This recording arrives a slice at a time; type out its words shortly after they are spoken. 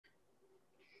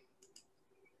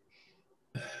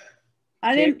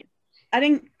I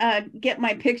didn't get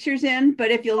my pictures in,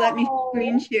 but if you'll let me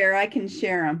screen share, I can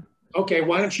share them. Okay,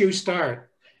 why don't you start?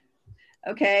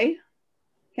 Okay.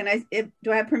 Can I,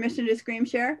 do I have permission to screen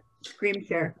share? Screen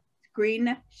share.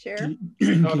 Screen share.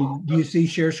 Do you see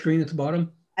share screen at the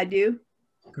bottom? I do.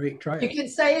 Great, try it. You can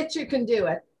say it, you can do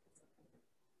it.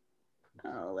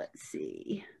 Oh, let's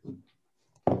see.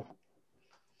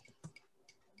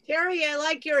 Terry, I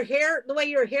like your hair, the way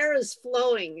your hair is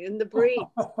flowing in the breeze.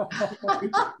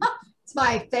 It's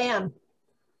my fan.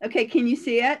 Okay, can you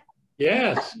see it?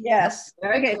 Yes. Yes.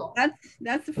 Okay, cool.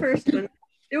 That's the first one.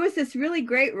 There was this really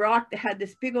great rock that had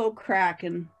this big old crack,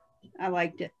 and I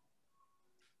liked it.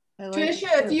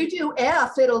 Tricia, if you do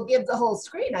F, it'll give the whole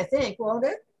screen, I think, won't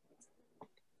it?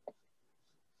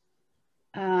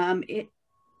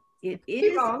 It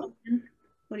is on,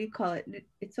 what do you call it?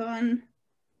 It's on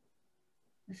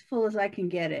as full as I can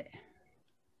get it.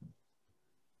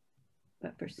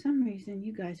 But for some reason,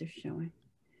 you guys are showing.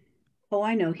 Oh,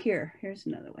 I know. Here's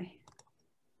another way.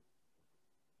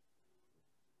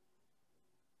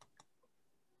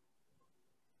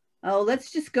 Oh,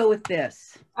 let's just go with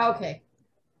this. Okay.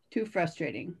 Too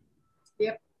frustrating.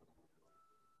 Yep.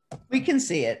 We can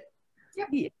see it. Yep.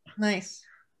 Yeah. Nice.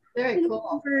 Very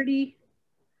cool. Birdie.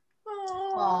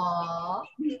 Aww.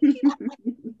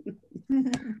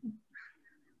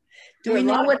 Do we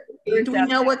know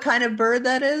what kind of bird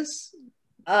that is?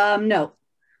 No.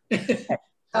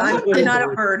 I'm not a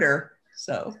birder,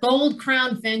 so gold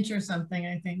crown finch or something,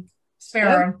 I think.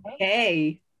 Sparrow.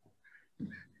 Okay.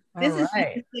 This is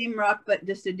the same rock, but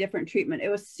just a different treatment. It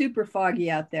was super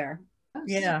foggy out there.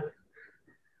 Yeah.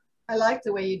 I like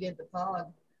the way you did the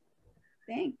fog.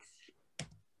 Thanks.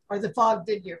 Or the fog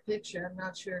did your picture, I'm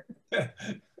not sure.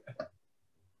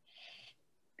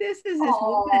 This is this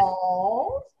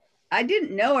woman. I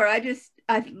didn't know her. I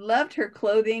loved her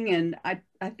clothing, and I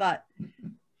thought,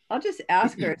 I'll just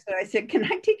ask her. So I said, can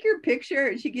I take your picture?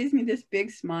 And she gives me this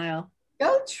big smile.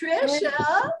 Go,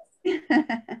 Trisha. You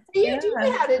do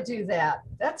know how to do that.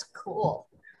 That's cool.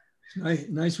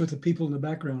 Nice with the people in the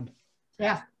background.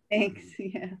 Yeah. Thanks.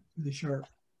 Yeah. Really sharp.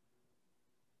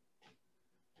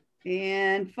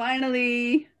 And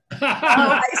finally.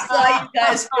 I saw you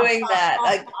guys doing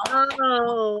that.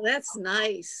 Oh, that's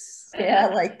nice. Yeah,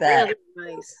 I like that.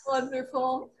 Really nice.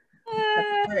 Wonderful.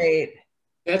 That's great.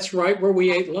 That's right where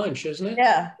we ate lunch, isn't it?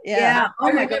 Yeah. Oh, I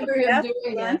remember him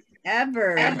doing it.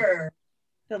 Ever.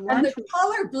 The and the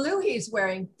color blue he's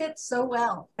wearing fits so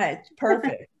well. Right,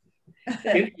 perfect.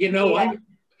 You know,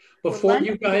 before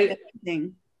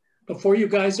you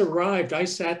guys arrived, I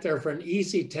sat there for an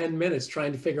easy 10 minutes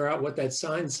trying to figure out what that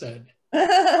sign said.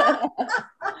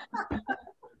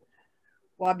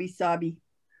 Wabi sabi.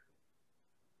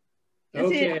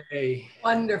 Okay.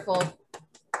 Wonderful.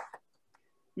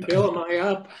 Bill, am I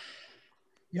up?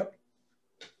 Yep.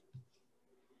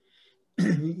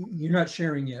 You're not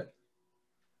sharing yet.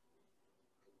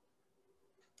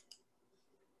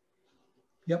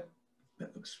 Yep,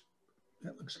 that looks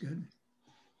good.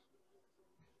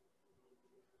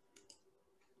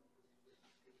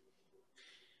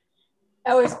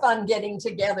 That was fun getting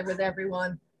together with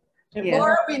everyone. Yeah.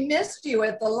 Laura, we missed you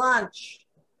at the lunch.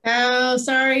 Oh,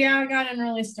 sorry. Yeah, I got an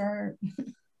early start.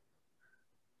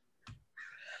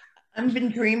 I've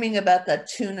been dreaming about that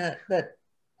tuna. That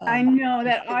I know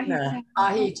that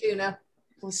ahi tuna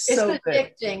was so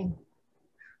addicting.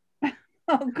 Good.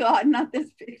 Oh God, not this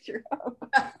picture.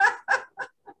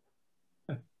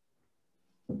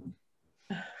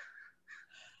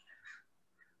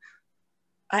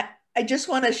 I just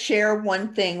want to share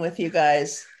one thing with you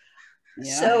guys.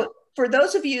 Yeah. So for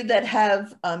those of you that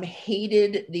have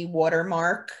hated the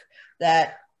watermark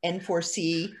that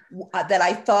N4C, that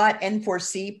I thought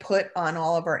N4C put on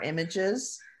all of our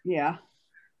images. Yeah.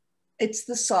 It's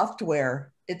the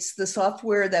software. It's the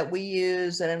software that we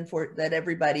use and that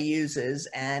everybody uses,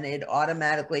 and it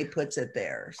automatically puts it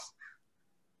there.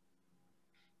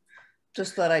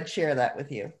 Just thought I'd share that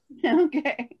with you.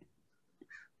 Okay.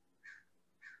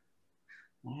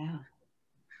 Wow.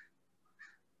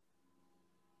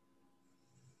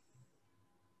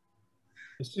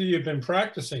 I see you've been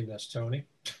practicing this, Tony.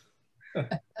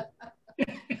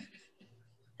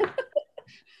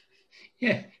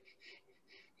 Yeah.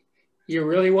 You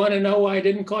really want to know why I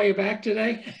didn't call you back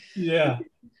today? Yeah.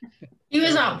 He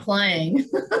was out playing.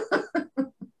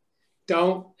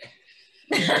 Don't.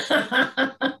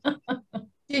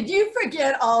 Did you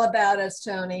forget all about us,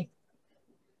 Tony?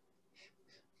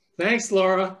 Thanks,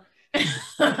 Laura.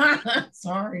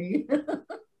 Sorry.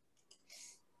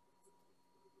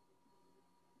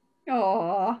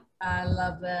 Oh, I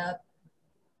love that.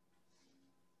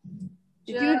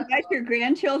 Did you invite your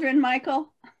grandchildren,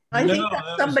 Michael? I No, think that that's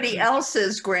was- somebody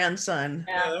else's grandson.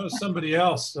 Yeah, that was somebody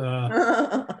else.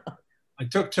 Yeah. I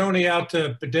took Tony out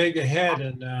to Bodega Head,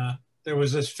 and there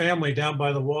was this family down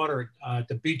by the water at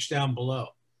the beach down below.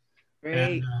 Great.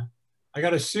 And I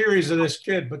got a series of this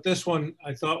kid, but this one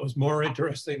I thought was more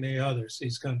interesting than the others.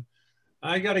 He's going,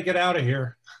 I got to get out of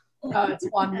here. Oh, it's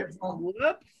wonderful.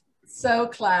 Whoops. So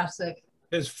classic.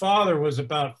 His father was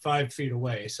about 5 feet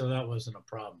away, so that wasn't a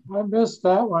problem. I missed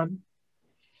that one.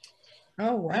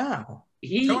 Oh, wow.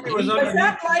 Tony was Was underneath.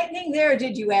 that lightning there or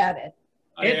did you add it?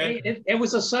 It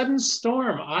was a sudden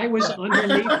storm. I was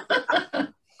underneath.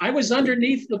 I was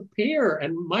underneath the pier,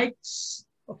 and Mike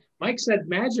said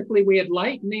magically we had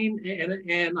lightning,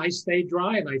 and I stayed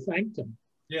dry, and I thanked him.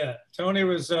 Yeah, Tony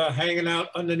was hanging out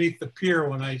underneath the pier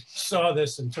when I saw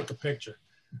this and took a picture.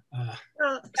 Guys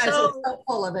are So so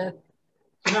full of it.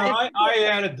 No, I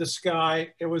added the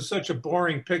sky. It was such a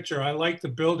boring picture. I like the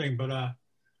building, but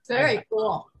Very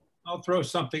cool. I'll throw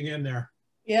something in there.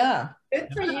 Yeah. Good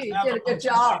for you. You did a good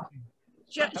job.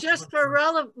 just for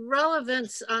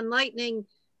relevance on lightning,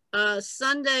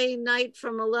 Sunday night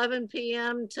from 11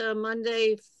 p.m. to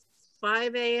Monday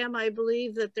 5 a.m. I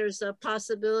believe that there's a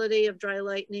possibility of dry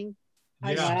lightning.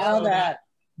 I Yeah. saw that.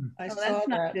 I Oh, saw that's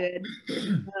not that.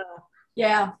 good.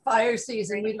 Yeah, fire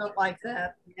season. We don't like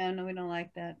that. Yeah, no, we don't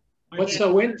like that. What's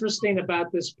so interesting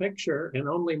about this picture, and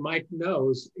only Mike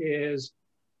knows, is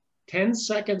 10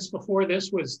 seconds before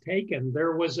this was taken,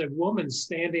 there was a woman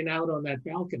standing out on that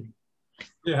balcony.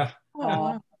 Yeah.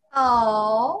 Aw.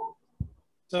 Oh,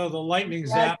 So the lightning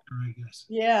zapped her, I guess.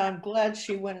 Yeah, I'm glad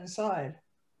she went inside.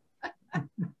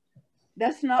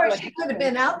 That's of not course what she could have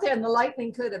been out there and the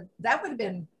lightning could have, that would have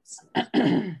been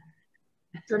happened.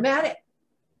 dramatic.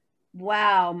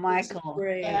 Wow, Michael.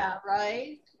 Great. Yeah,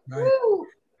 right? Right. Woo.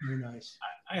 Very nice.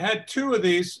 I had two of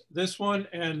these, this one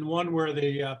and one where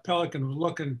the pelican was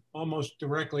looking almost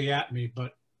directly at me,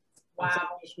 but I thought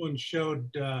Wow. this one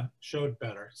showed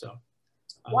better. So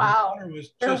Wow. the water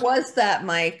was Where just was that,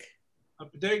 Mike?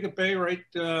 up Bodega Bay, right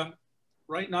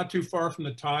not too far from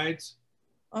the tides,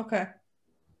 Okay.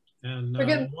 and We're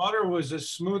gonna- the water was as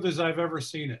smooth as I've ever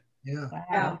seen it. Yeah.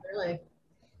 Yeah, Wow. really.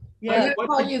 Yeah. I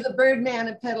call you the Birdman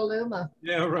of Petaluma.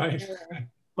 Yeah, right.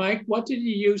 Mike, what did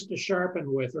you use to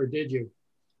sharpen with, or did you?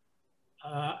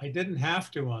 I didn't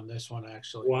have to on this one,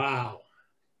 actually. Wow.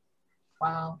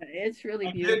 Wow. It's really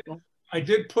I did. beautiful. I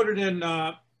did put it in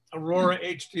Aurora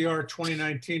HDR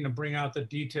 2019 to bring out the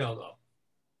detail, though.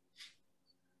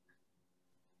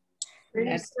 Pretty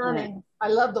Excellent. stunning. I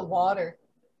love the water.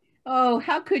 Oh,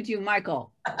 how could you,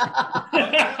 Michael?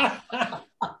 I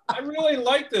really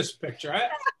like this picture.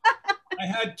 I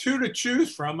had two to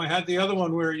choose from. I had the other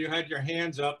one where you had your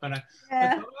hands up, and I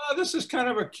Yeah. thought, oh, this is kind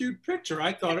of a cute picture.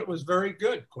 I thought it was very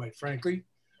good, quite frankly.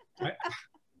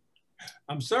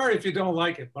 I'm sorry if you don't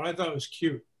like it, but I thought it was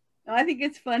cute. No, I think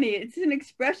it's funny. It's an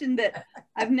expression that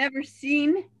I've never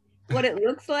seen what it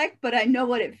looks like, but I know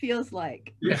what it feels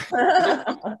like.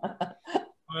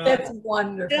 Well, That's I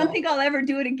wonderful. don't think I'll ever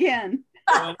do it again.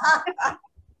 I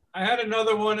had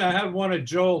another one. I had one of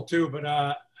Joel too, but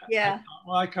Yeah.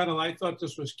 I thought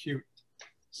this was cute.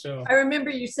 So I remember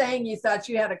you saying you thought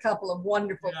you had a couple of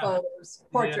wonderful Yeah. photos,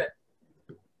 portrait.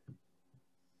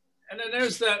 and then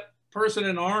there's that person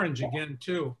in orange again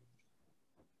too.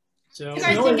 So You guys The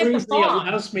didn't only get the reason he fog.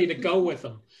 allows me to go with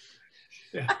him.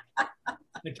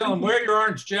 they tell him wear your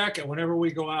orange jacket whenever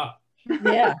we go out.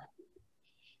 Yeah.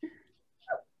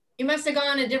 You must have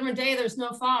gone a different day. There's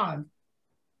no fog.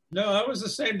 No, that was the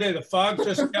same day. The fog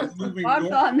just kept moving Bob's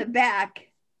north. on the back.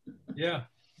 Yeah.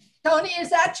 Tony, is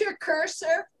that your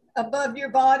cursor above your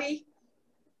body?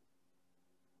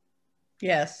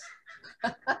 Yes.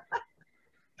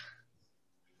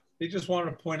 He just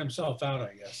wanted to point himself out,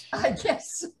 I guess. I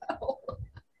guess so.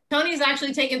 Tony's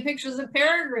actually taking pictures of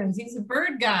peregrines. He's a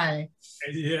bird guy.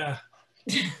 Yeah.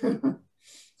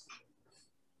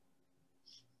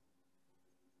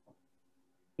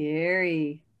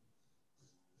 Gary.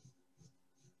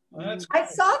 Well, that's I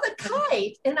saw the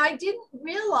kite and I didn't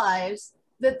realize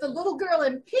that the little girl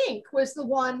in pink was the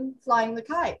one flying the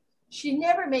kite. She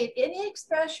never made any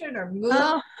expression or move.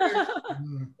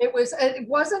 Mm. It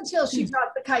wasn't until she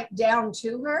brought the kite down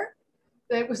to her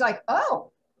that it was like,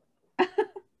 oh.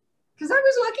 Because I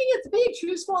was looking at the beach, she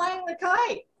was flying the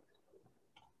kite.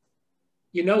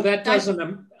 You know, that does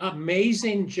an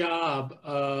amazing job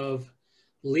of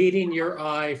leading your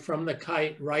eye from the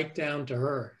kite right down to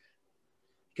her.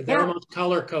 They're Yeah. almost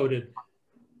color coded.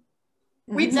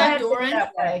 We Is that planned it Doran?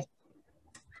 that way.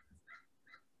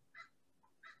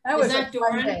 That Is was that a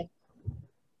fun Doran? day.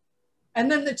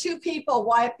 And then the two people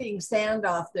wiping sand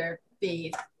off their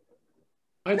feet.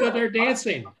 I thought they're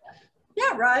dancing.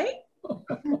 Yeah, right?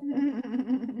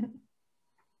 It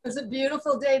was a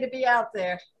beautiful day to be out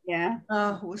there. Yeah.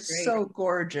 Oh, it was Great. so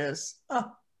gorgeous.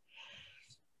 Oh.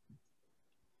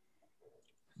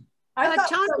 I thought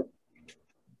Tony, so.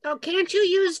 oh, can't you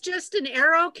use just an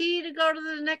arrow key to go to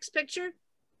the next picture?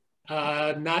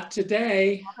 Not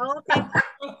today. Oh, okay.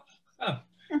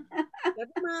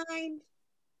 Never mind.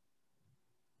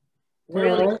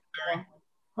 Really All right.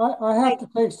 I have to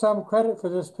take some credit for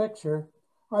this picture.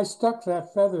 I stuck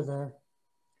that feather there.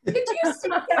 Did you see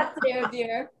that there,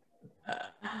 dear?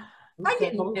 I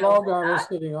didn't know log I was that.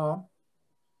 sitting on.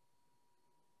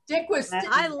 Dick was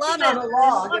I love on it. a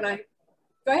log, and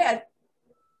go ahead.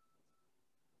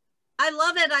 I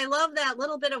love it. I love that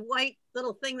little bit of white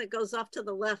little thing that goes off to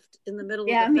the left in the middle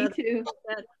Yeah, of the me feather. too.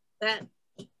 That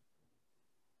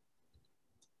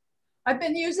I've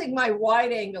been using my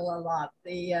wide angle a lot.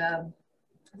 The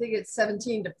I think it's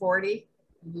 17 to 40.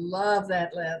 Love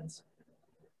that lens.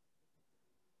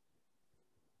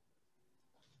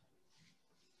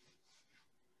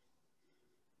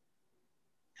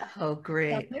 Oh,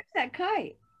 great. There's that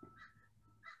kite.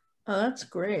 Oh, that's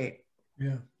great.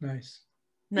 Yeah, nice.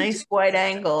 Nice wide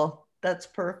angle. That's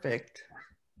perfect.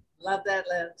 Love that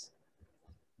lens.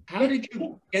 How did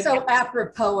you get? So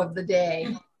apropos of the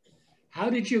day.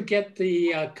 How did you get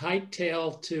the kite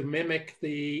tail to mimic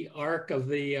the arc of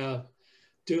the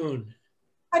dune?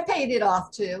 I paid it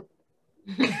off too.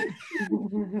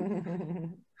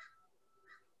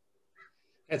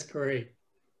 That's great.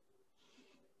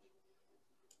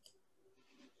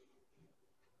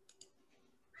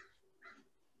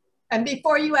 And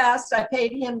before you asked, I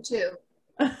paid him too.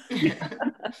 I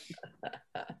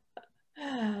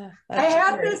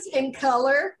had this in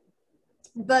color,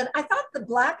 but I thought the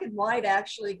black and white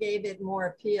actually gave it more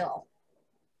appeal.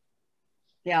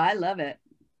 Yeah, I love it.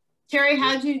 Carrie,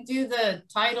 how'd you do the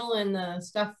title and the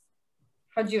stuff?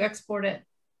 How'd you export it?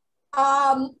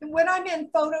 When I'm in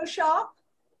Photoshop,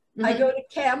 I go to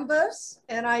Canvas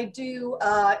and I do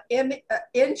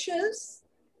inches,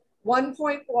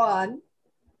 1.1,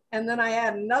 and then I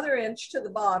add another inch to the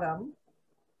bottom.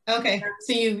 Okay,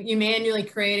 so you manually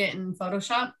create it in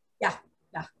Photoshop? Yeah,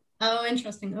 yeah. Oh,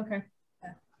 interesting. Okay.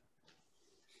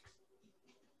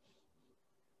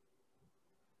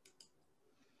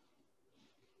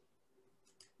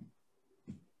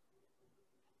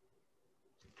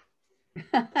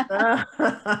 Ooh,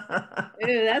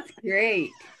 that's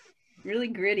great. Really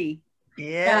gritty.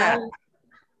 Yeah.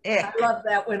 I love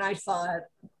that when I saw it.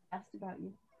 Asked about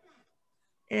you.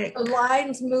 The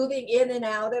lines moving in and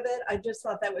out of it. I just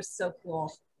thought that was so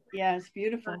cool. Yeah, it's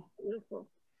beautiful. beautiful.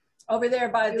 Over there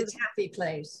by the taffy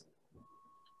place.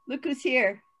 Look who's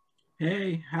here.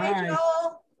 Hey, hi. Hey,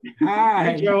 Joel. Hi.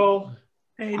 Hey, Joe.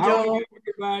 Hey, How Joel. are you,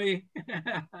 everybody?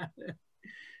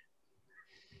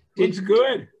 It's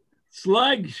good.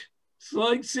 Slug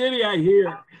City, I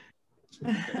hear.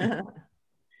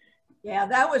 Yeah,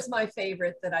 that was my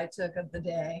favorite that I took of the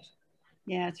day.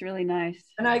 Yeah, it's really nice.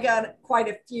 And I got quite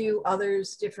a few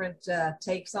others, different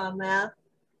takes on that.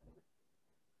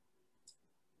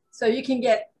 So you can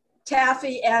get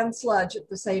taffy and sludge at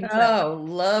the same time. Oh,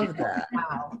 love that.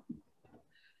 Wow.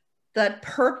 That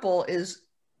purple is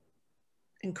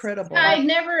incredible. I'd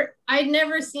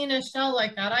never seen a shell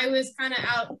like that. I was kind of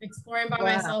out exploring by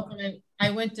myself, and I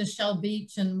went to Shell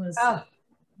Beach and was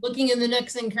looking in the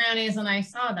nooks and crannies, and I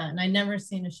saw that, and I'd never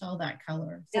seen a shell that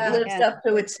color. It lives up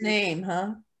to its name,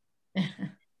 huh?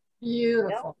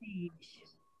 Beautiful.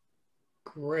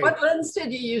 Great. What lens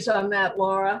did you use on that,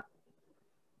 Laura?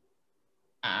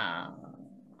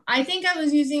 I think I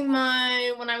was using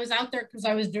when I was out there, because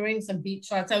I was doing some beach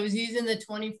shots, I was using the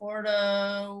 24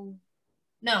 to,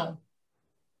 no.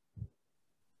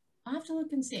 I'll have to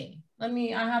look and see. When we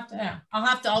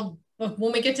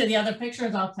get to the other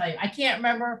pictures, I'll tell you. I can't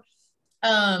remember.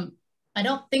 I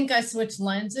don't think I switched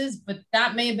lenses, but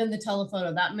that may have been the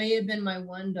telephoto. That may have been my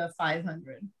 1 to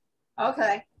 500.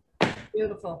 Okay,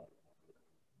 beautiful.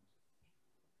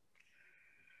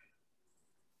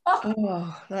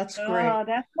 Oh, that's great. Oh,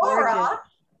 that's Laura.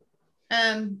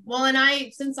 Well,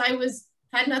 and since I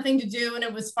had nothing to do and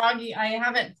it was foggy, I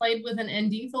haven't played with an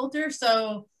ND filter,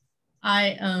 so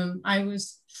I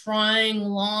was trying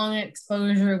long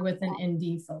exposure with an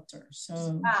ND filter.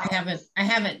 So I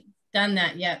haven't done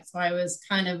that yet. So I was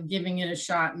kind of giving it a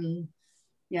shot and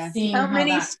seeing how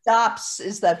many stops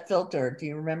is that filter? Do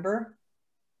you remember?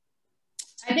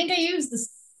 I think I used the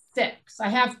 6. I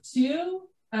have 2.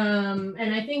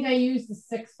 And I think I used the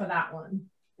 6 for that one.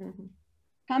 Mm-hmm.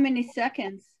 How many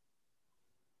seconds?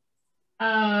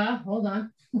 Hold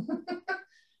on.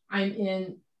 I'm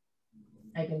in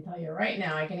I can tell you right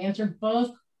now, I can answer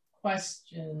both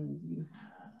questions you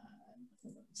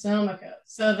had. Sonoma code.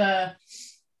 So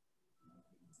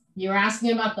you were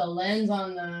asking about the lens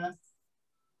on the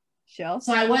shelf.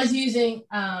 So I was using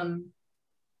the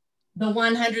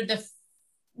 100 to,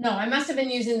 no, I must have been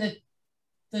using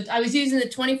I was using the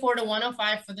 24 to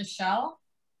 105 for the shell.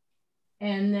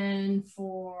 And then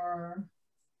for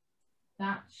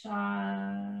that shot,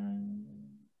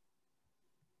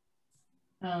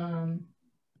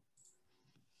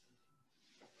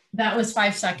 that was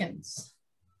 5 seconds.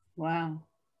 Wow.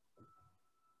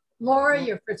 Laura,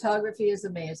 your photography is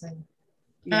amazing.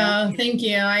 Thank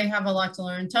you. I have a lot to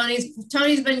learn. Tony's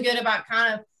been good about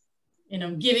kind of, you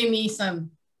know, giving me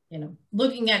some, you know,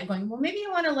 looking at it going, well, maybe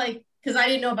I want to like, because I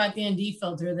didn't know about the ND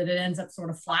filter that it ends up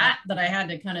sort of flat, that I had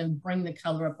to kind of bring the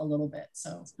color up a little bit.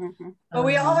 So, Well,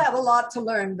 we all have a lot to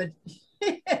learn, but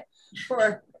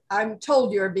I'm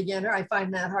told you're a beginner. I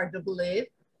find that hard to believe.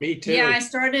 Me too. Yeah, I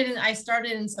started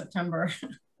in September.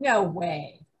 No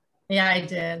way. Yeah, I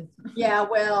did. Yeah,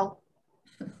 well.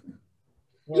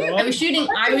 I was shooting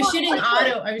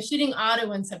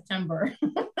auto in September.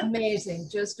 Amazing,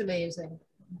 just amazing.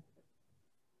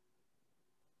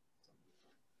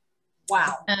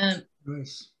 Wow.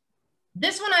 Nice.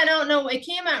 This one, I don't know. It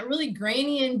came out really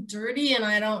grainy and dirty, and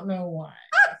I don't know why.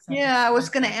 So, yeah, I was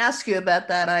going to ask you about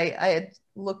that. I had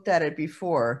looked at it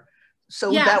before.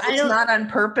 So yeah, that was not on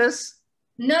purpose?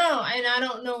 No, and I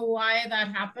don't know why that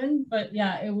happened, but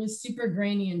yeah, it was super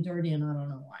grainy and dirty, and I don't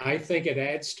know why. I think it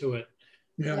adds to it.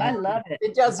 Yeah, I love it.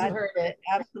 It doesn't hurt it.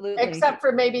 Absolutely. Except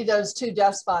for maybe those 2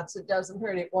 dust spots. It doesn't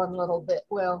hurt it one little bit.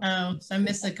 Well. Oh, so I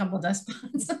missed a couple dust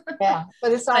spots. Yeah,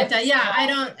 but it's like. Yeah, I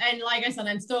don't, and like I said,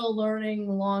 I'm still learning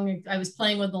I was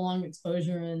playing with the long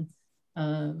exposure, and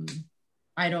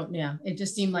I don't, yeah, it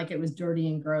just seemed like it was dirty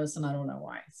and gross, and I don't know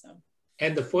why, so.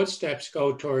 And the footsteps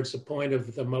go towards the point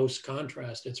of the most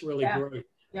contrast. It's really great.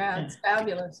 Yeah, it's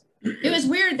fabulous. It was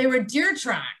weird. They were deer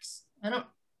tracks.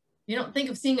 You don't think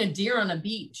of seeing a deer on a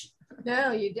beach.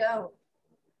 No, you don't.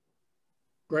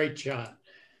 Great shot.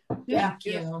 Yeah. Thank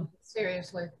you.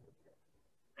 Seriously.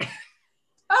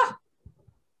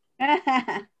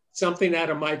 Something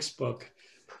out of Mike's book.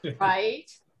 Right.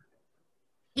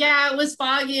 Yeah, it was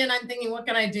foggy, and I'm thinking, what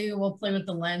can I do? We'll play with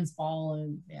the lens ball,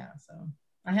 and yeah, so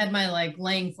I had my like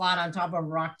laying flat on top of a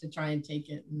rock to try and take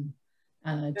it, and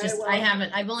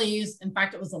I've only used, in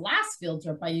fact, it was the last field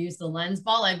trip I used the lens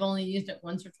ball. I've only used it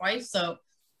once or twice, so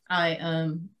I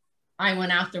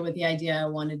went out there with the idea I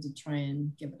wanted to try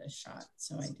and give it a shot,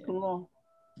 so I did. Cool.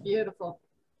 Beautiful.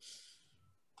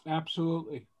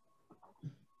 Absolutely.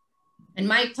 And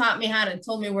Mike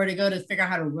told me where to go to figure out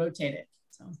how to rotate it.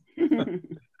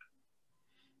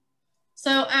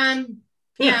 So,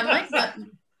 yeah, Mike's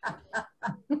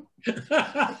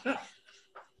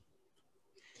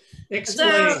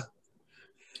Explain. So,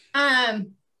 I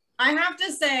have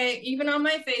to say, even on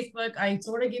my Facebook, I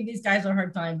sort of give these guys a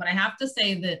hard time, but I have to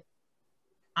say that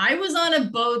I was on a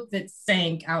boat that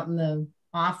sank out in the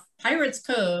off Pirates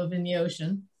Cove in the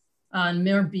ocean on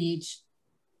Mirror Beach.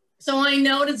 So I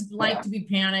know what it's like to be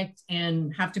panicked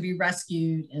and have to be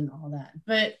rescued and all that.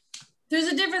 But there's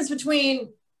a difference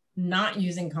between not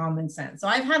using common sense. So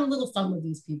I've had a little fun with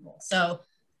these people. So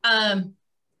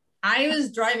I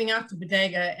was driving out to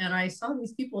Bodega, and I saw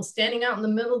these people standing out in the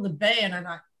middle of the bay, and I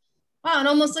thought, wow, it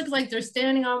almost looks like they're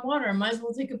standing on water. I might as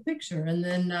well take a picture. And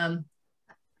then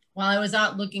while I was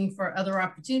out looking for other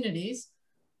opportunities,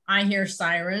 I hear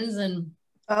sirens, and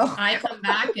I come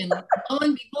back, and lo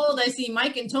and behold, I see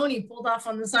Mike and Tony pulled off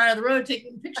on the side of the road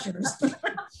taking pictures.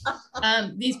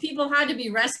 These people had to be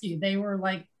rescued. They weren't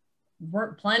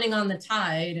planning on the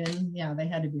tide, and yeah, they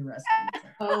had to be rescued.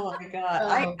 Oh my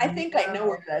God. I think I know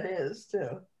where that is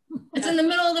too. It's in the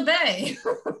middle of the bay.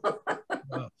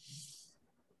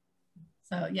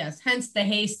 So yes, hence the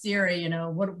haste theory, you know,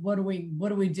 what do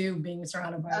we do being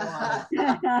surrounded by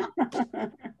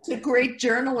water? It's a great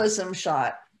journalism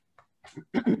shot.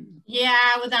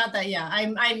 Yeah, without that, yeah,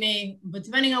 I may, but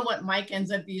depending on what Mike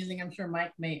ends up using, I'm sure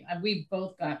Mike may. We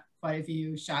both got quite a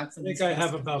few shots. I think I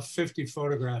have about 50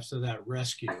 photographs of that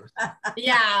rescue.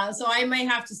 Yeah, so I may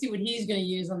have to see what he's going to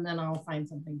use, and then I'll find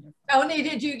something different. Tony,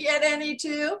 did you get any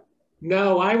too?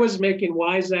 No, I was making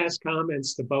wise ass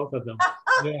comments to both of them.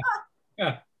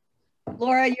 Yeah.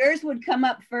 Laura, yours would come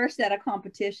up first at a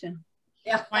competition.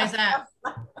 Yeah. Why is that?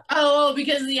 Oh,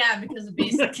 because of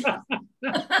basic.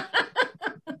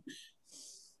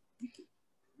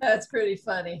 That's pretty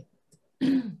funny.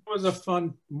 It was a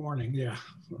fun morning, yeah,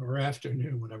 or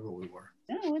afternoon, whatever we were.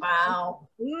 Oh, Wow.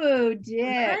 ooh,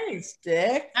 Dick. Thanks,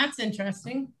 Dick. That's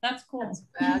interesting. That's cool.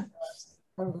 That's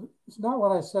It's not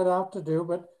what I set out to do,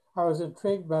 but I was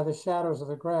intrigued by the shadows of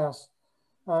the grass.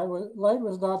 Light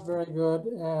was not very good,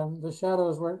 and the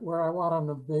shadows weren't where I wanted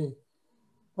them to be.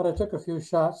 But I took a few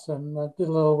shots and did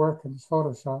a little work in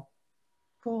Photoshop.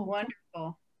 Cool.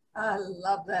 Wonderful. I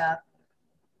love that.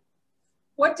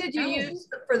 What did you use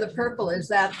for the purple? Is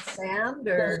that sand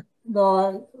or?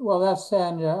 No, well, that's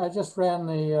sand, yeah. I just ran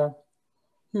the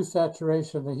hue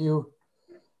saturation, the hue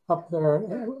up there,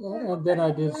 and then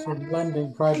I did some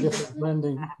blending, tried different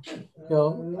blending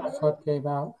till that's what came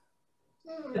out.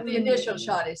 But the initial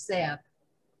shot is sand.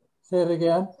 Say it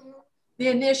again? The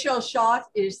initial shot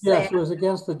is sand. Yes, it was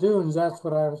against the dunes. That's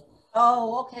what I was.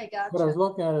 Oh, okay, gotcha. What I was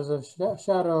looking at is a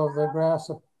shadow of the grass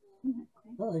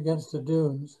against the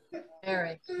dunes.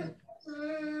 Eric.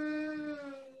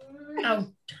 Oh,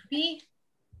 Toby.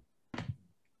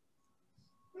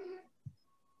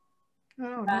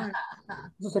 Oh, nice.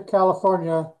 This is a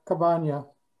California cabana.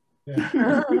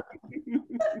 Yeah.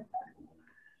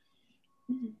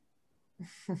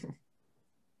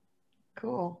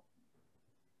 Cool.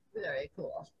 Very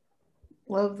cool.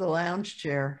 Love the lounge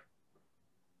chair.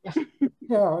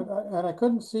 Yeah, and I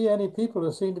couldn't see any people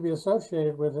who seemed to be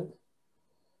associated with it.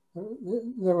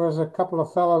 There was a couple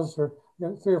of fellows, or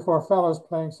 3 or 4 fellows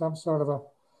playing some sort of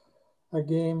a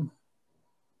game,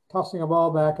 tossing a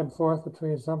ball back and forth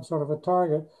between some sort of a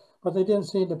target, but they didn't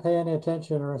seem to pay any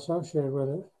attention or associated with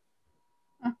it.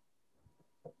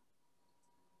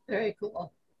 Very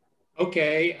cool.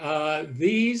 Okay,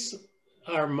 these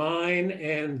are mine,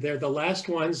 and they're the last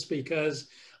ones because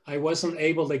I wasn't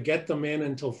able to get them in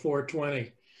until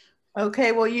 4:20.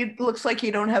 Okay, well, looks like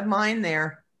you don't have mine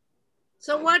there.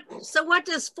 So what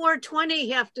does 420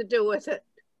 have to do with it?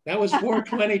 That was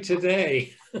 4:20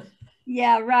 today.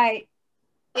 Yeah, right.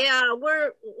 Yeah,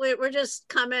 we're just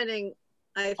commenting,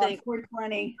 I think.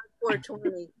 420.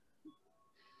 420.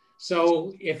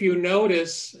 So if you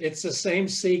notice, it's the same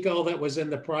seagull that was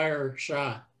in the prior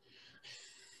shot.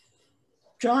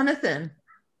 Jonathan.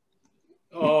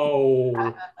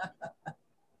 Oh.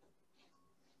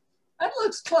 That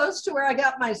looks close to where I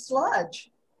got my sludge.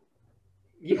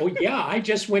 Oh yeah, I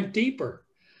just went deeper.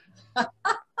 I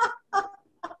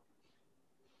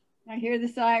hear the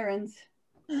sirens.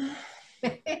 And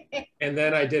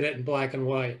then I did it in black and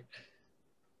white.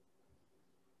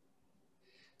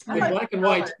 The black and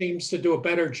white seems to do a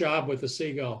better job with the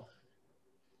seagull.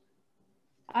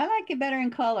 I like it better in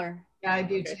color. Yeah, I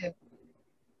do too.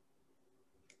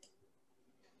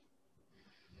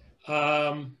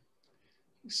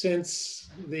 Since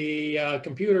the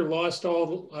computer lost a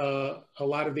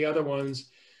lot of the other ones,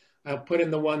 I'll put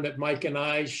in the one that Mike and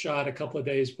I shot a couple of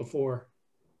days before.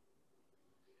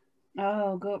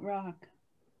 Oh, Goat Rock.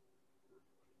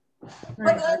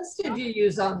 What lens did you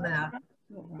use on that?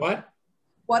 What?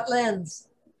 What lens?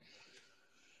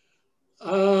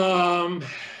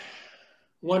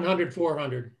 100,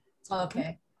 400. Okay.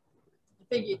 I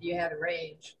figured you had a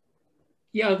range.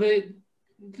 Yeah, the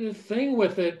thing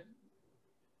with it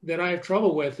that I have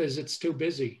trouble with is it's too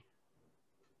busy.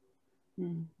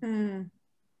 Mm.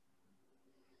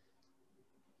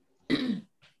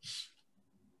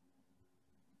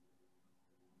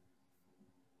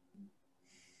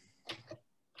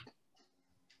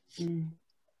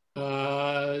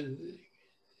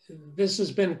 This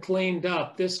has been cleaned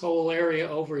up. This whole area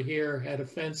over here had a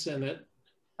fence in it.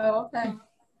 Oh, okay.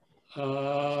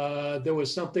 There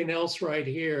was something else right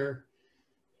here.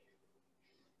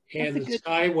 And the That's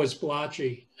sky was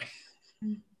blotchy.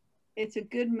 It's a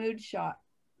good mood shot.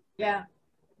 Yeah,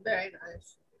 very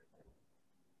nice.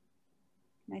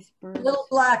 Nice A bird. little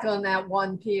black on that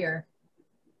one pier.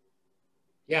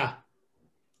 Yeah.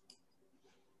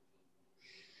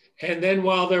 And then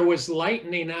while there was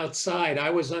lightning outside, I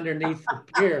was underneath the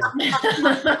pier.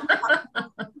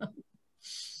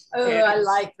 Oh, And I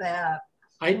like that.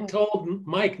 I told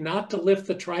Mike not to lift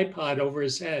the tripod over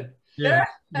his head. Yeah.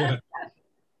 Yeah.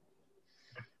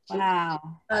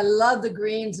 Wow. I love the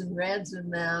greens and reds in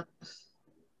that.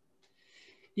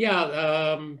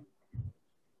 Yeah,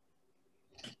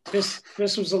 this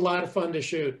was a lot of fun to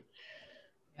shoot.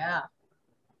 Yeah.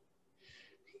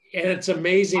 And it's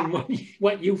amazing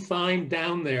what you find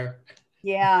down there.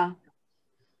 Yeah.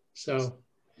 So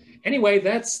anyway,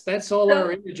 that's all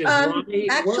our images. Ronnie,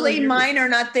 Actually, mine are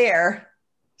not there.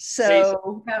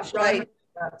 So Right.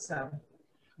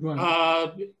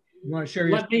 You want to share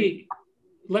your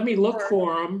let me look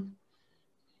for them.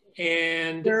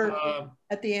 And they're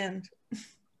at the end.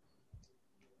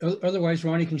 Otherwise,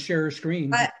 Ronnie can share her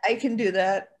screen. I can do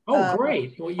that. Oh,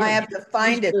 great. Well, yeah, I have to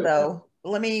find it do. though.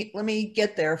 Let me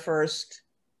get there first.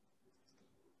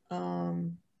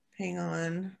 Hang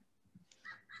on.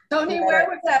 Tony, where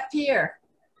was that pier?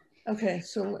 Okay,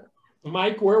 so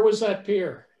Mike, where was that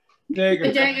pier?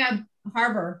 Bodega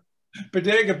Harbor.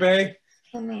 Bodega Bay.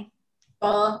 oh no.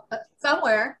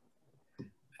 Somewhere.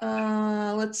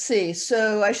 Let's see.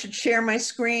 So I should share my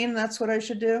screen. That's what I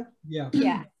should do. Yeah.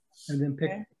 Yeah. And then pick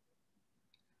Okay.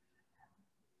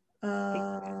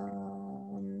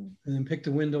 and then pick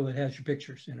the window that has your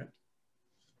pictures in it.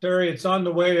 Terry, it's on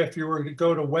the way if you were to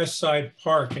go to West Side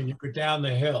Park and you go down the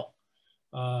hill.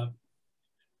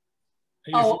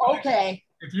 Okay.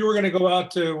 If you were going to go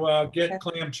out to get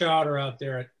clam chowder out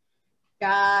there.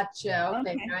 Gotcha.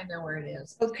 Okay, I know where it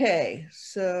is. Okay,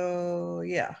 so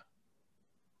yeah.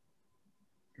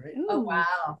 Great. Oh,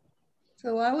 wow.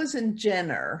 So I was in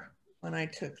Jenner when I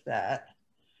took that.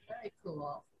 Very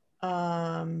cool.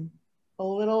 A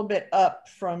little bit up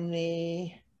from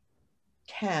the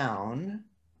town.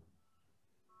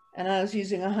 And I was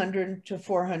using 100 to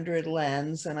 400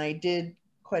 lens, and I did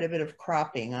quite a bit of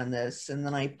cropping on this, and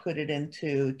then I put it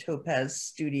into Topaz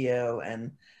Studio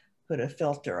and put a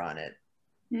filter on it.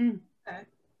 Okay.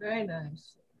 Very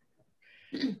nice.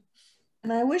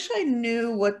 And I wish I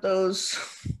knew what those,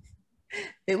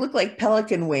 they look like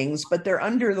pelican wings, but they're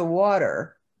under the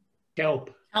water.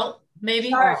 Kelp. Help, maybe.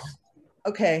 Sharks.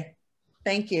 Okay,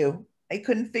 thank you. I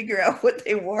couldn't figure out what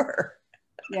they were.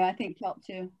 Yeah, I think kelp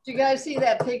too. Did you guys see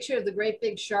that picture of the great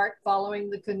big shark following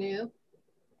the canoe?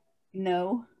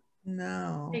 No.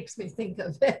 No. Makes me think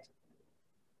of it.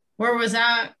 Where was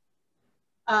that?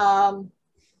 I'll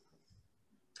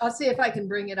see if I can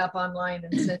bring it up online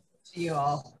and send it to you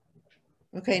all.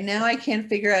 Okay, now I can't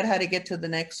figure out how to get to the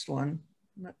next one.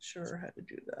 I'm not sure how to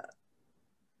do that.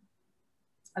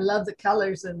 I love the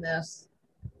colors in this.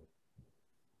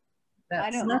 I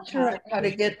I'm don't not know sure how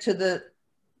to get to the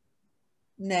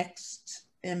next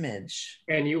image.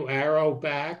 Can you arrow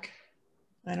back?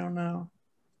 I don't know.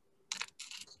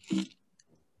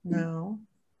 No.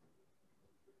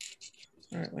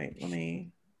 All right, wait, let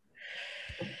me.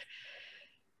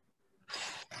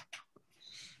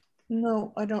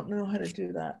 No, I don't know how to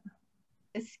do that.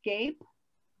 Escape?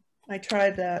 I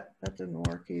tried that. That didn't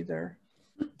work either.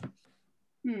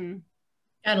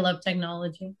 Gotta love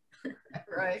technology.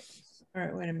 Right. All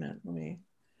right, wait a minute. Let me.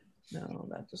 No,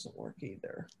 that doesn't work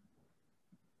either.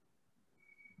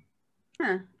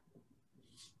 Huh.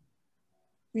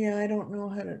 Yeah, I don't know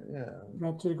how to.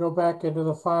 Got you to go back into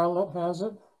the file that has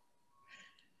it.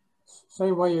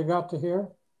 Same way you got to here.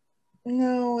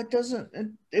 No, it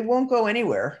doesn't. It won't go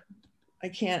anywhere. I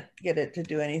can't get it to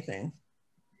do anything.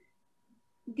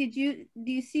 Do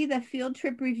you see the field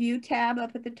trip review tab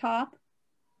up at the top?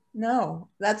 No,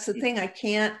 that's the thing. I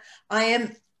can't.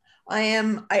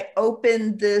 I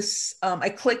opened this. I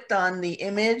clicked on the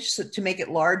image to make it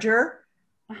larger.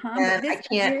 And I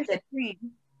can't.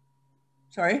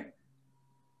 Sorry.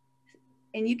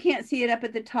 And you can't see it up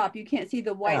at the top. You can't see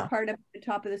the white part up at the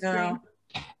top of the screen.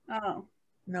 Oh.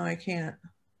 No, I can't.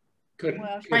 Could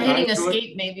By hitting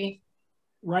escape, maybe.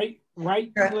 Right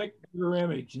click your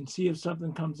image and see if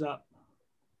something comes up.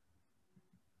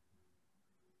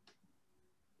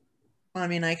 I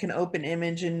mean, I can open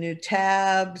image in new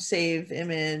tab, save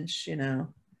image, you know.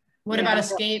 What about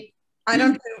escape? I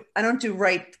don't do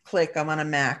right click. I'm on a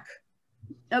Mac.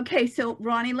 Okay, so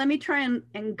Ronnie, let me try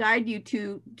and guide you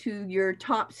to your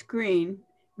top screen.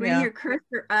 Bring your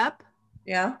cursor up.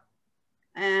 Yeah.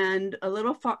 And a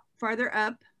little farther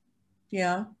up.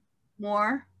 Yeah.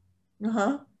 More.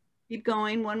 Uh-huh. Keep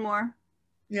going. One more.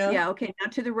 Yeah. Yeah. Okay. Now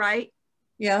to the right.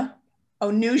 Yeah. Oh,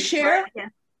 new share?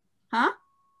 Huh?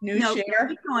 New share?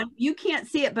 Keep going. You can't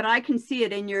see it, but I can see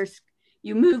it in your,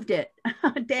 you moved it.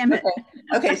 Damn it.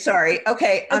 Okay, sorry.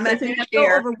 Okay, I'm at new share.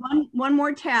 Go over one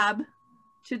more tab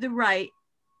to the right.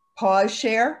 Pause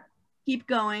share. Keep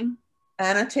going.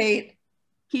 Annotate.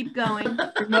 Keep going.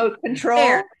 Remote control.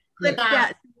 There. Click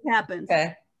that. See what happens.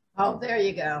 Okay. Oh, there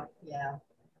you go. Yeah.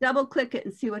 Double click it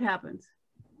and see what happens.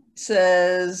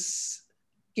 Says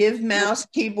give mouse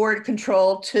keyboard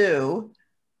control to.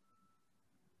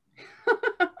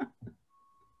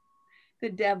 The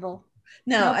devil.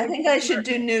 No, I think I should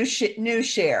do new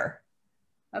share.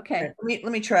 Okay. Let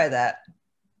me try that.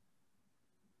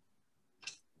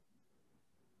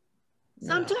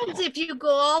 Sometimes if you go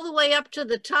all the way up to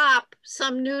the top,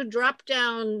 some new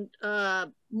drop-down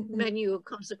menu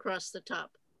comes across the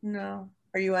top. No.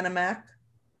 Are you on a Mac?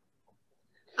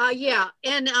 Yeah,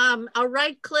 and a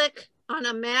right click on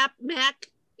a Mac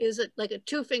is like a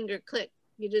 2-finger click.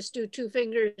 You just do 2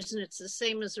 fingers and it's the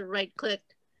same as a right click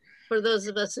for those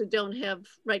of us who don't have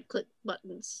right click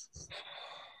buttons.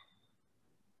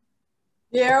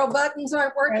 The arrow buttons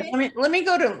aren't working. Right, let me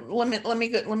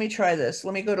try this.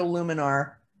 Let me go to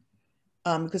Luminar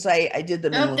because I did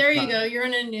them. Oh, there you go. You're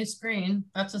in a new screen.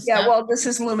 That's a yeah. step. Well, this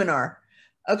is Luminar.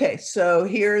 Okay, so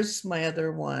here's my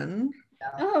other one.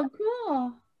 Oh,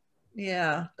 cool.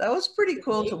 Yeah, that was pretty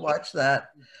cool to watch that.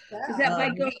 Is that by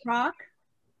Goat Rock?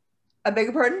 I beg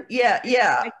your pardon? Yeah,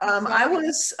 yeah. I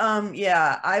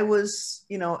was,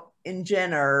 you know, in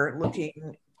Jenner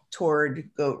looking toward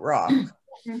Goat Rock.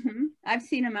 I've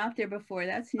seen him out there before.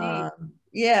 That's neat.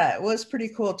 Yeah, it was pretty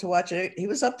cool to watch it. He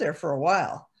was up there for a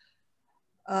while.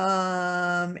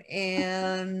 And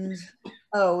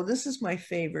oh, this is my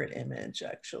favorite image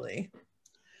actually.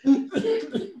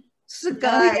 This is a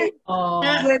guy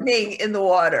swimming in the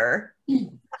water.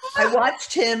 I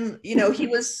watched him, you know, he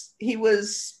was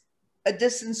a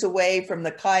distance away from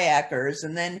the kayakers,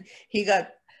 and then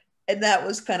and that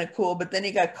was kind of cool, but then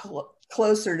he got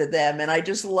closer to them, and I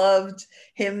just loved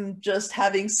him just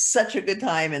having such a good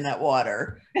time in that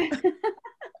water.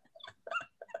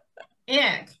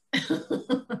 Ick.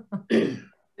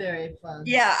 Very fun.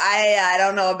 Yeah, I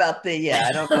don't know about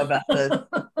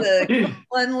the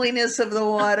cleanliness of the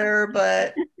water,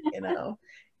 but you know,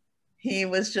 he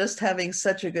was just having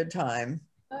such a good time.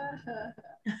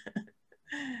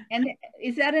 And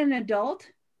is that an adult?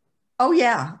 Oh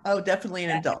yeah. Oh, definitely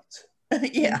an adult.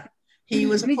 Yeah. He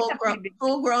was a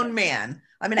full grown man.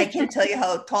 I mean, I can't tell you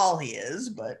how tall he is,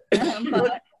 but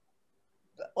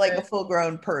like a full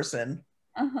grown person.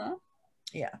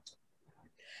 Yeah.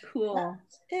 Cool.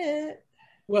 That's it.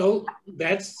 Well,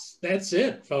 that's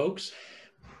it, folks.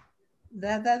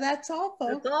 That's all,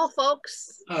 folks. That's all,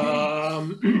 folks.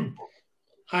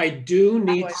 I do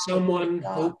need someone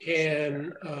who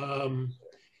can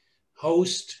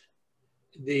host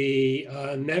the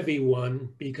Nevi one,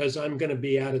 because I'm going to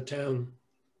be out of town.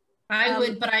 I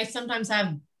would, but I sometimes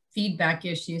have feedback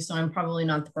issues, so I'm probably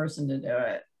not the person to do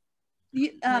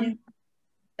it.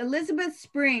 Elizabeth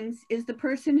Springs is the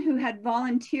person who had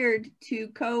volunteered to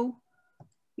to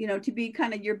be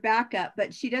kind of your backup,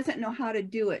 but she doesn't know how to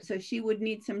do it. So she would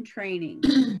need some training,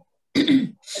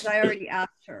 as I already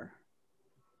asked her.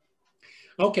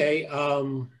 Okay.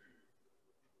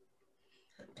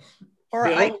 Or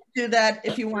Bill? I can do that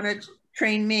if you want to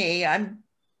train me. I'm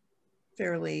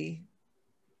fairly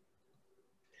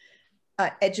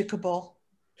educable.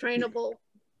 Trainable.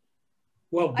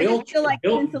 Well, Bill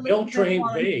trained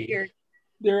me.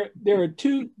 There are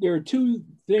two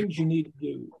things you need to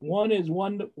do. One is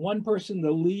one person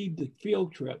to lead the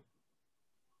field trip.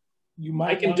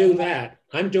 I can do that.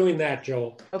 I'm doing that,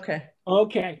 Joel. Okay.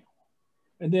 Okay.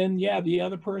 And then the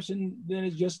other person then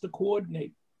is just to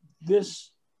coordinate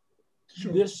this.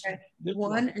 Sure. This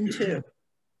one and two.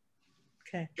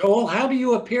 Okay. Joel, how do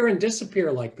you appear and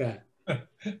disappear like that?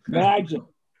 Magic.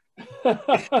 That's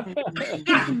quite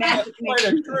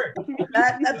a trick.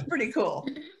 That's pretty cool.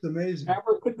 It's amazing.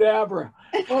 Abracadabra.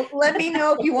 Well, let me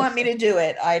know if you want me to do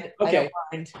it. I don't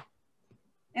mind.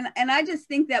 And I just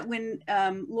think that when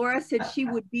Laura said she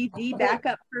would be the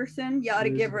backup person, you ought to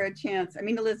give her a chance. I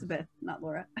mean, Elizabeth, not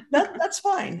Laura. That's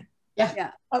fine.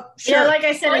 Yeah. Oh, sure. Yeah, like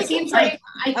I said, it seems like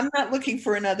I'm not looking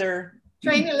for another.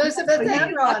 Train Elizabeth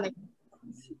and Ronnie.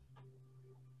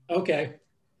 Okay.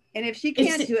 And if she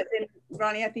can't do it, then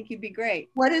Ronnie, I think you'd be great.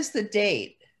 What is the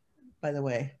date, by the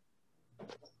way?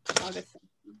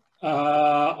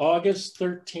 August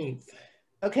 13th.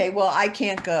 Okay, well, I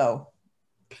can't go.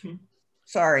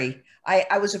 Sorry.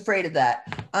 I was afraid of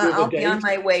that. I'll be on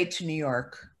my way to New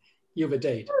York. You have a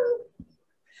date.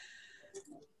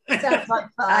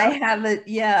 I have it.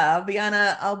 Yeah,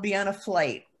 I'll be on a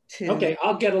flight to. Okay,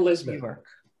 I'll get Elizabeth. New York.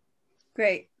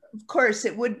 Great. Of course,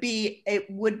 it would be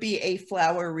a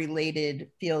flower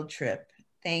related field trip.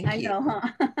 Thank you. I know, huh?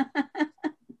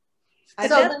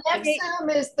 So the next Zoom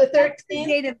is the 13th. The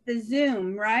date of the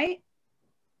Zoom, right?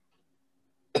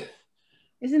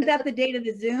 Isn't that the date of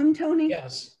the Zoom, Tony?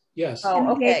 Yes. Yes.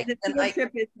 Oh, okay. The field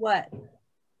trip is what?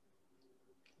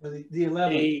 The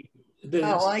 11th. The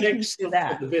I can 6th do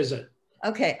that. of the visit.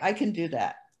 Okay, I can do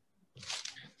that.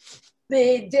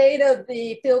 The date of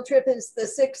the field trip is the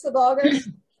 6th of August?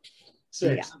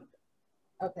 6th. Yeah.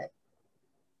 Okay.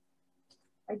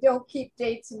 I don't keep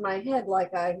dates in my head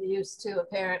like I used to,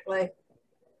 apparently.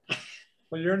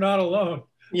 Well, you're not alone.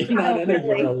 You're not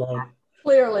anywhere alone.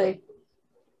 Clearly.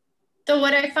 So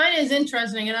what I find is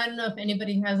interesting, and I don't know if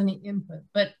anybody has any input,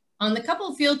 but on the couple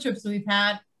of field trips we've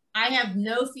had, I have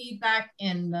no feedback,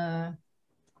 and the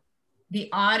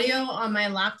audio on my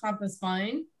laptop is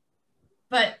fine.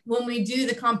 But when we do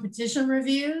the competition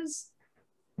reviews,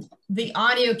 the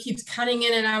audio keeps cutting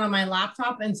in and out on my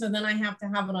laptop. And so then I have to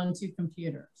have it on 2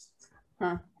 computers.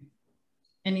 Huh.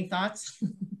 Any thoughts?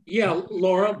 Yeah,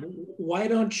 Laura, why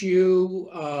don't you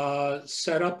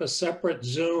set up a separate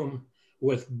Zoom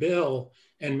with Bill,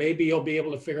 and maybe you'll be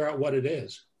able to figure out what it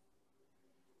is.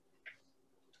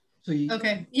 So you,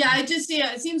 Okay. Yeah, I just see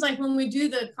it seems like when we do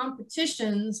the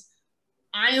competitions,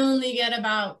 I only get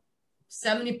about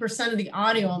 70% of the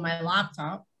audio on my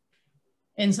laptop.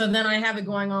 And so then I have it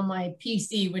going on my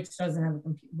PC, which doesn't have a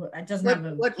computer. It doesn't have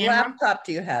a What camera. laptop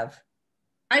do you have?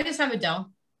 I just have a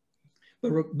Dell.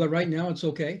 but right now it's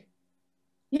okay.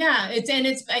 Yeah, it's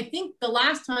I think the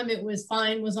last time it was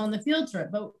fine was on the field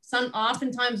trip, but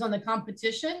oftentimes on the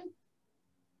competition,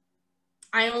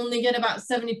 I only get about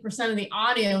 70% of the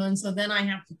audio. And so then I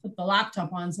have to put the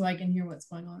laptop on so I can hear what's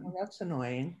going on. Well, that's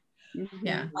annoying.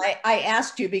 Yeah. I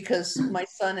asked you because my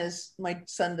son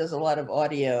does a lot of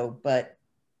audio, but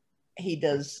he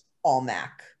does all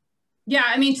Mac. Yeah,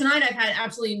 I mean, tonight I've had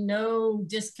absolutely no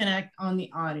disconnect on the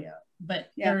audio,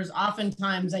 but there's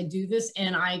oftentimes I do this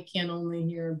and I can only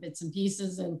hear bits and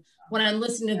pieces. And when I'm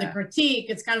listening to the critique,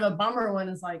 it's kind of a bummer when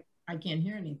it's like, I can't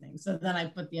hear anything. So then I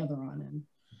put the other on.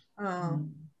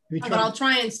 But I'll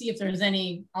try and see if there's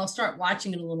any, I'll start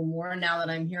watching it a little more now that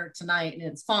I'm here tonight and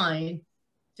it's fine,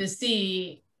 to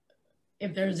see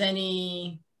if there's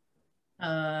any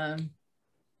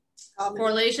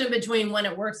correlation between when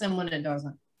it works and when it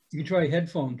doesn't. You can try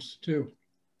headphones too.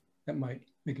 That might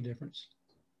make a difference.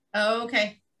 Oh,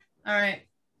 okay. All right.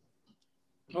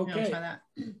 Okay. I'll try that.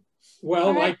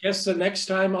 Well, I guess the next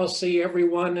time I'll see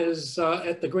everyone is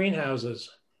at the greenhouses.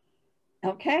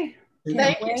 Okay.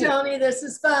 Thank you, Tony. This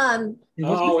is fun.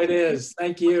 Oh, it is.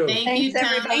 Thank you. Thank you,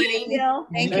 everybody. Tony. Bill.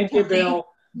 Thank you, Bill.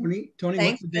 Tony,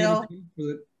 Thanks, what's the date Bill. for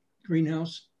the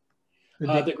greenhouse?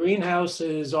 The greenhouse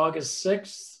is August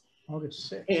 6th.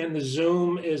 August 6th. And the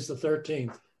Zoom is the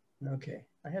 13th. Okay.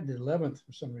 I had the 11th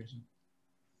for some reason.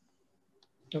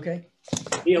 Okay.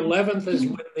 The 11th is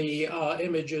when the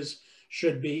images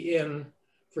should be in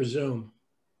for Zoom.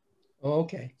 Oh,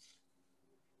 okay.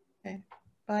 Okay.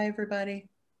 Bye, everybody.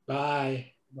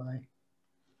 Bye. Bye.